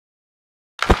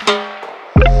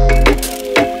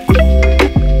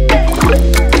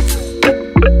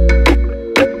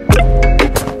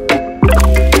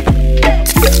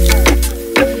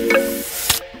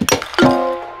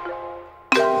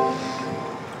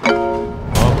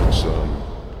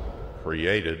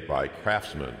created by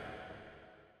craftsmen.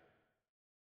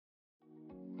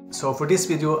 So for this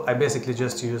video I basically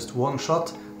just used one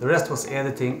shot, the rest was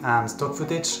editing and stock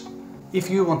footage. If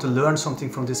you want to learn something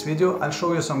from this video, I'll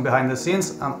show you some behind the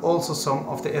scenes and also some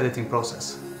of the editing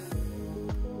process.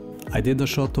 I did a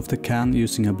shot of the can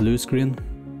using a blue screen,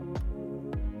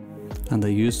 and I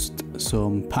used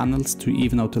some panels to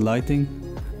even out the lighting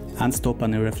and stop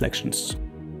any reflections.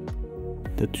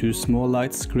 The two small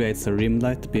lights creates a rim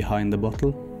light behind the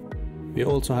bottle. We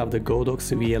also have the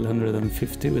Godox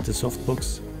VL150 with the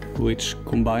softbox, which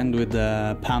combined with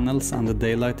the panels and the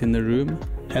daylight in the room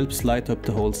helps light up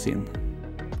the whole scene.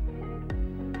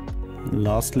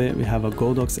 Lastly, we have a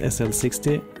Godox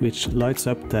SL60 which lights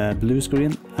up the blue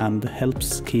screen and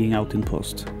helps keying out in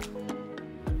post.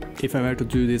 If I were to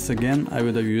do this again, I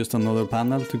would have used another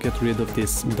panel to get rid of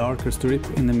this darker strip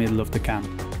in the middle of the can.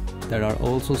 There are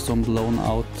also some blown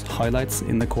out highlights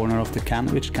in the corner of the can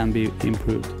which can be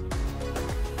improved.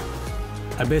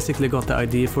 I basically got the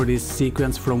idea for this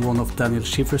sequence from one of Daniel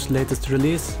Schiffer's latest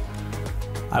release.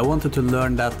 I wanted to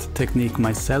learn that technique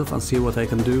myself and see what I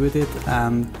can do with it,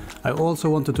 and I also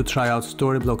wanted to try out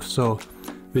Storyblocks, so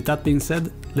with that being said,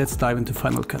 let's dive into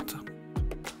Final Cut.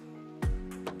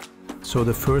 So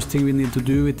the first thing we need to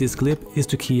do with this clip is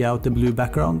to key out the blue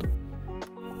background.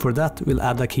 For that we'll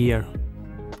add a keyer.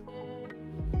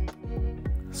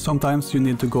 Sometimes you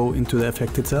need to go into the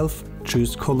effect itself,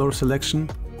 choose color selection,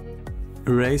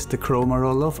 erase the chroma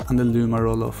roll-off and the luma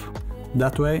roll-off.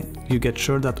 That way you get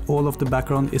sure that all of the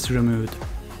background is removed.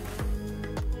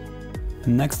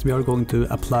 Next we are going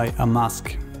to apply a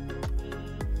mask.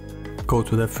 Go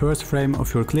to the first frame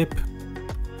of your clip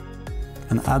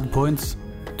and add points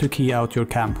to key out your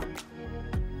cam.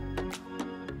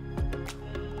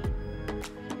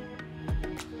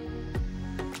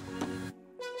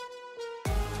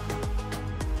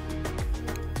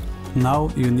 Now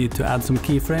you need to add some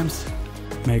keyframes.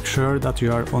 Make sure that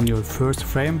you are on your first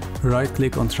frame, right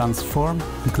click on transform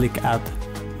and click add.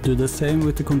 Do the same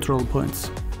with the control points.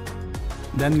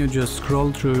 Then you just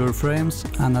scroll through your frames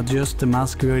and adjust the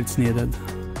mask where it's needed.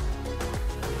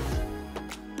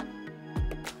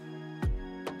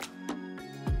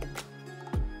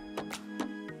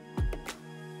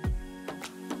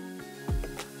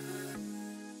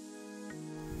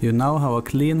 You now have a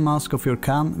clean mask of your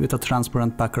can with a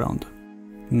transparent background.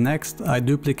 Next, I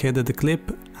duplicated the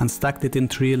clip and stacked it in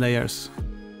 3 layers.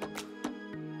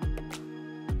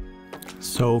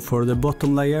 So for the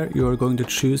bottom layer you are going to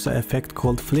choose an effect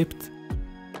called flipped.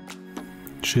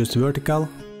 Choose vertical.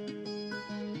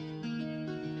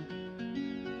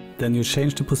 Then you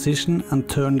change the position and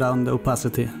turn down the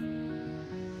opacity.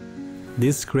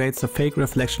 This creates a fake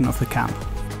reflection of the can.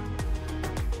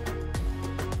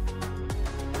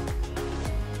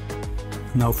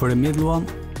 Now for the middle one,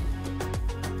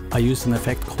 I use an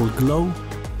effect called glow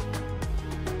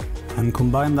and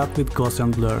combine that with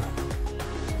Gaussian blur.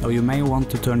 Now you may want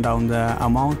to turn down the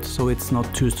amount so it's not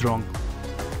too strong.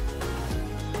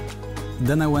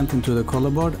 Then I went into the color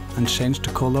board and changed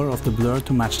the color of the blur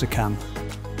to match the can.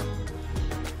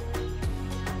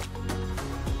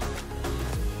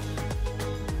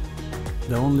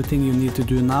 The only thing you need to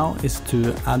do now is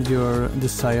to add your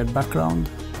desired background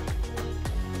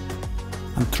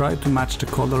and try to match the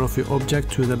color of your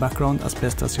object to the background as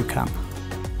best as you can.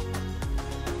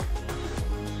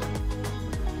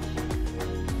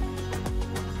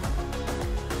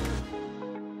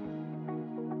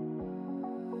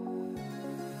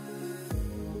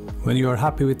 When you are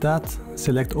happy with that,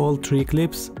 select all 3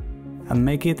 clips and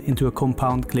make it into a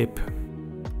compound clip.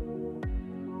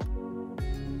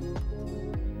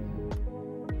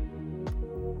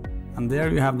 And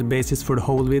there you have the basis for the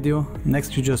whole video.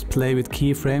 Next you just play with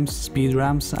keyframes, speed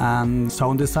ramps and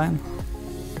sound design.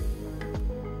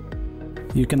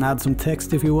 You can add some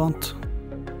text if you want.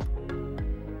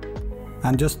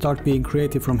 And just start being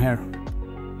creative from here.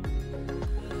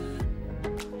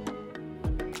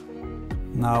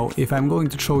 Now, if I'm going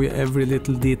to show you every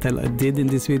little detail I did in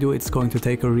this video, it's going to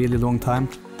take a really long time.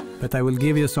 But I will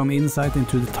give you some insight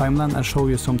into the timeline and show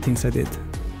you some things I did.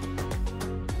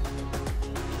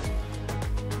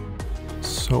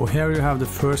 So here you have the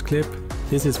first clip.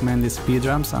 This is mainly speed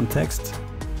ramps and text.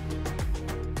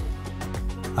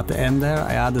 At the end there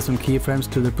I added some keyframes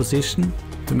to the position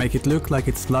to make it look like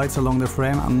it slides along the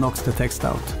frame and knocks the text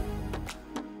out.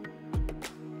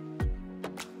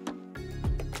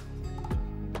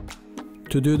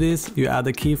 To do this, you add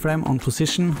a keyframe on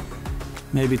position,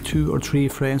 maybe 2 or 3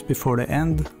 frames before the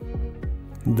end.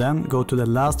 Then go to the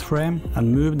last frame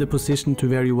and move the position to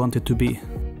where you want it to be.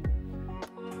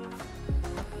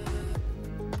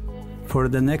 For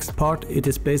the next part, it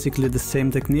is basically the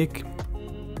same technique.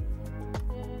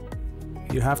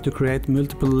 You have to create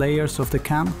multiple layers of the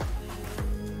can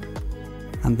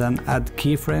and then add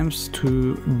keyframes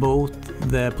to both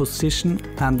the position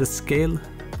and the scale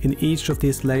in each of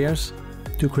these layers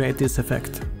to create this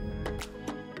effect.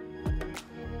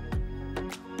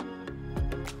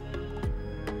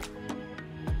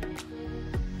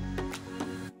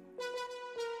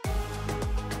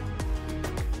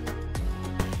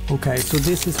 Okay, so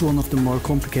this is one of the more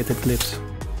complicated clips.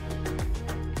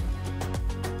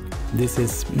 This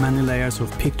is many layers of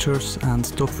pictures and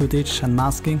stock footage and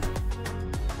masking.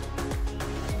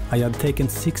 I had taken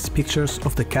 6 pictures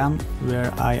of the can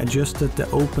where I adjusted the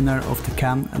opener of the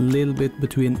can a little bit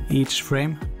between each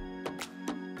frame.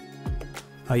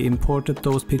 I imported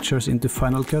those pictures into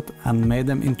Final Cut and made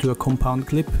them into a compound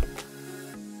clip.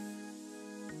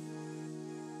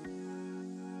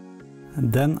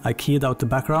 And then I keyed out the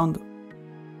background.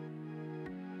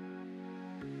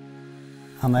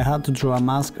 And I had to draw a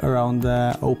mask around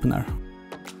the opener.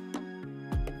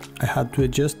 I had to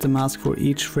adjust the mask for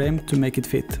each frame to make it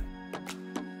fit.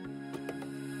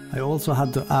 I also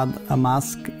had to add a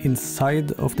mask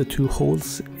inside of the 2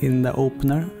 holes in the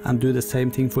opener and do the same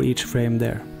thing for each frame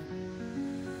there.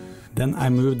 Then I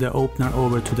moved the opener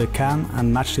over to the can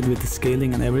and matched it with the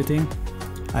scaling and everything.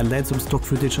 I laid some stock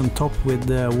footage on top with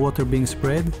the water being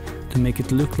sprayed to make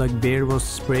it look like beer was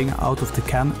spraying out of the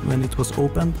can when it was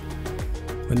opened.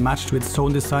 When matched with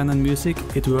sound design and music,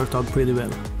 it worked out pretty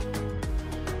well.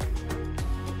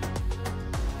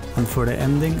 And for the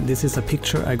ending, this is a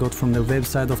picture I got from the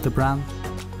website of the brand.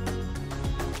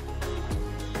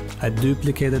 I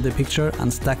duplicated the picture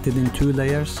and stacked it in 2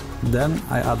 layers. Then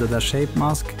I added a shape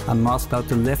mask and masked out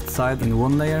the left side in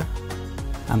 1 layer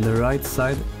and the right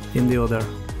side in the other.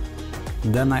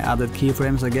 Then I added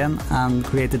keyframes again and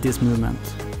created this movement.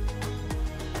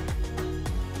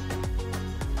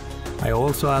 I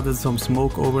also added some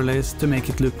smoke overlays to make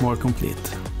it look more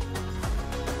complete.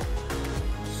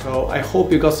 So I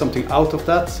hope you got something out of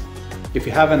that. If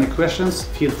you have any questions,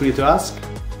 feel free to ask.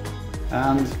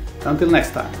 And until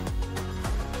next time.